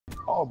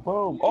Oh,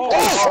 boom. Oh,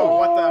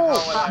 what the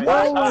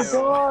hell was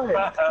I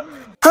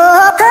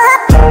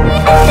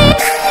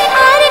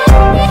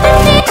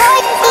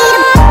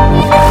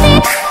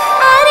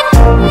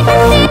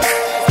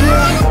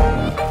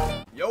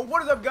Yo,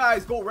 what is up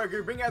guys? Gold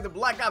Record bringing out the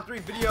Black Ops 3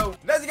 video.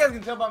 And as you guys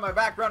can tell by my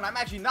background, I'm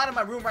actually not in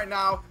my room right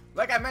now.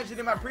 Like I mentioned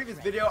in my previous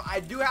video,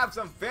 I do have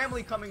some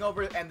family coming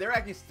over and they're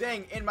actually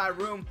staying in my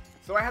room.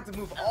 So I have to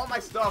move all my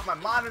stuff, my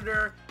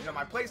monitor,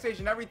 my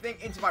PlayStation, everything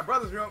into my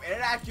brother's room, and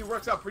it actually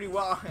works out pretty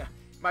well.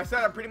 My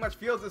setup pretty much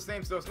feels the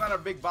same, so it's not a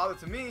big bother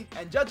to me.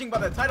 And judging by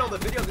the title of the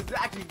video, this is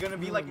actually going to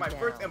be like my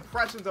first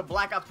impressions of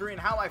Black Ops 3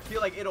 and how I feel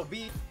like it'll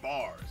be.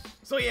 Bars.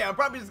 So yeah, I'm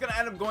probably just going to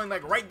end up going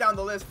like right down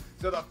the list.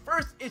 So the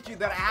first issue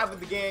that I have with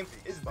the game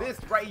is this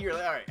right here.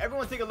 Alright,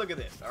 everyone take a look at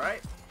this,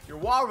 alright? You're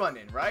wall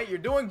running, right? You're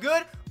doing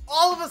good.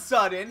 All of a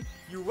sudden,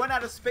 you run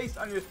out of space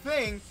on your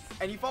thing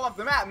and you fall off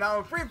the map. Now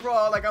in free for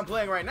all, like I'm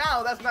playing right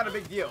now, that's not a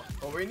big deal.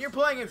 But when you're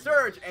playing in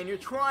Surge and you're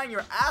trying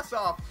your ass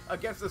off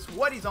against the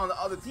sweaties on the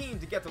other team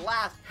to get to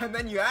last, and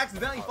then you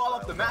accidentally fall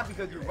off the map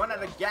because you run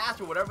out of gas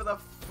or whatever the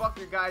fuck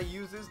your guy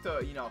uses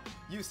to,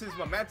 use his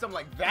momentum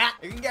like that,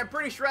 it can get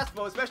pretty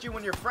stressful, especially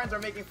when your friends are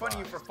making fun of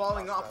you for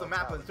falling off the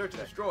map in Search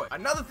and Destroy.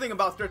 Another thing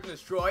about Search and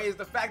Destroy is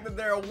the fact that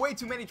there are way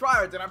too many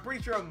tryhards, and I'm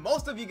pretty sure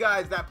most of you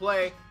guys that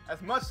play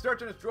as much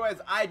Search and Destroy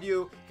as I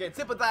do can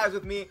sympathize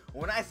with me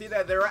when I say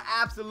that there are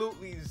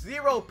absolutely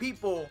zero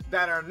people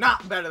that are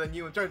not better than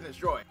you in Search and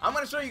Destroy. I'm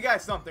gonna show you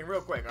guys something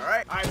real quick,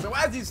 alright? Alright, so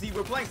as you see,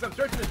 we're playing some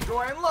Search and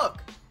Destroy, and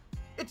look,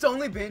 it's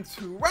only been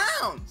 2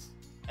 rounds.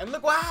 And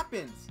look what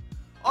happens.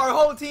 Our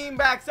whole team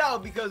backs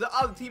out because the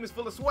other team is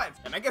full of sweats.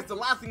 And I guess the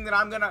last thing that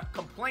I'm gonna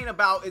complain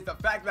about is the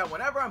fact that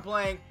whenever I'm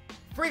playing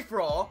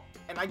free-for-all,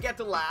 and I get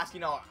to last,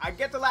 I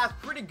get to last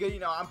pretty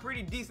good, I'm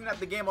pretty decent at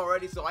the game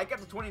already, so I get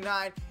to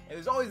 29, and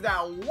there's always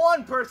that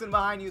one person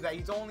behind you that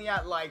he's only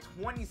at like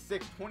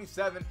 26,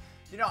 27,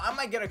 I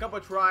might get a couple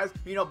of tries,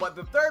 but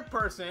the third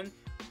person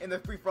in the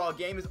free-for-all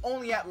game is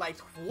only at like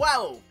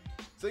 12.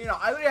 So,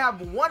 I literally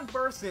have one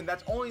person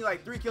that's only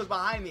like 3 kills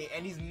behind me,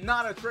 and he's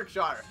not a trick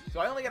shotter. So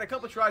I only get a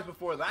couple tries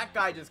before that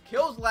guy just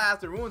kills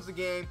last and ruins the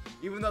game,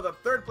 even though the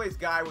third place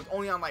guy was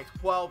only on like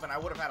 12, and I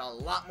would have had a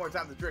lot more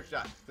time to trick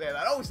shot. So yeah,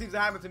 that always seems to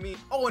happen to me.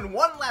 Oh, and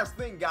one last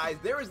thing, guys,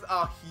 there is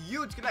a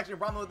huge connection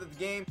problem with this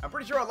game. I'm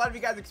pretty sure a lot of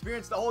you guys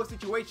experienced the whole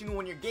situation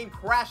when your game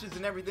crashes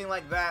and everything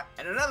like that.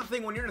 And another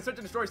thing, when you're in a Search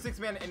and Destroy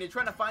 6-man and you're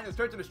trying to find a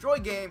Search and Destroy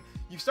game,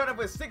 you start off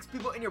with 6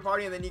 people in your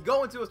party, and then you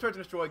go into a Search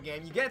and Destroy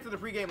game, you get into the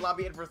pregame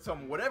lobby, and for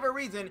whatever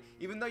reason,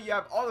 even though you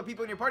have all the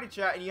people in your party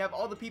chat and you have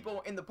all the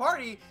people in the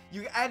party,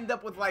 you end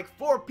up with like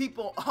 4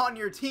 people on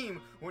your team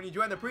when you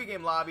join the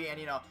pregame lobby, and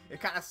it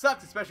kind of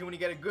sucks, especially when you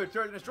get a good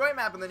Search and Destroy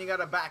map and then you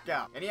gotta back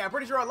out. And yeah, I'm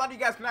pretty sure a lot of you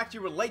guys can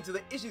actually relate to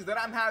the issues that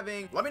I'm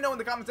having. Let me know in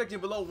the comment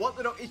section below what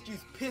little issues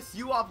piss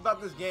you off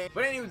about this game.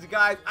 But anyways,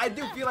 guys, I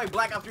do feel like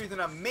Black Ops 3 is an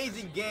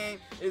amazing game.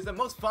 It is the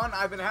most fun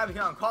I've been having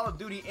on Call of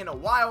Duty in a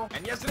while.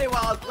 And yesterday,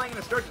 while I was playing in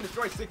a Search and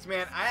Destroy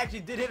 6-man, I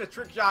actually did hit a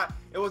trick shot.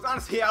 It was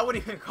honestly, I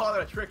wouldn't even call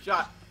it a trick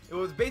shot. It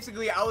was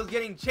basically, I was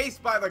getting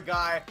chased by the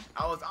guy.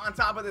 I was on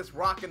top of this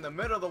rock in the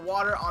middle of the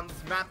water on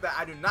this map that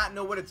I do not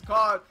know what it's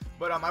called.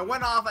 But I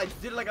went off, I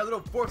did like a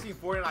little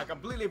 1440, and I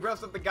completely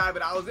brushed up the guy,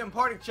 but I was in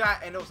party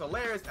chat, and it was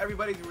hilarious.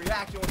 Everybody's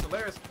reaction was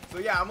hilarious. So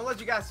yeah, I'm gonna let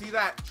you guys see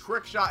that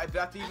trick shot, if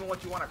that's even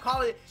what you want to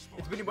call it.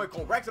 It's been your boy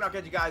Cold Rex, and I'll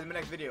catch you guys in the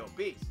next video.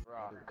 Peace.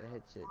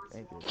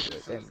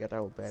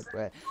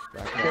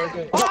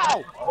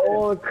 Oh!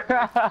 Oh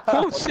crap!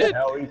 Oh shit!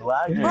 Hell, he's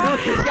lagging.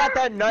 He's got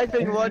that knife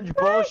and lunge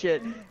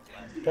bullshit.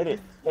 Hit it.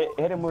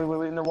 Hit him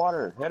in the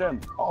water. Hit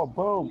him. Oh,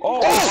 boom. Oh,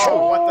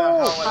 what the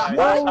hell was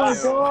I Oh my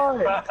god.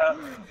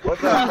 What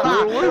the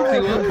hell? What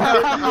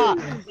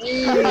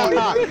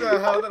the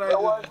hell did I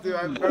just do?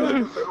 I'm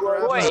barely with the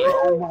crap. Wait.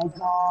 Oh my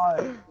god.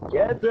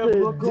 Get the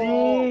D.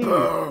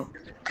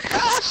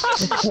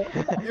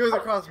 He was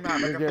across map. I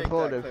can fake that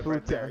clip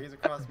right there. He's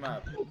across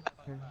map.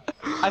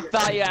 I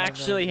thought you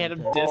actually had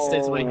him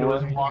distance when he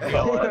was walking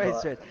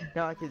away.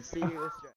 Now I can see you.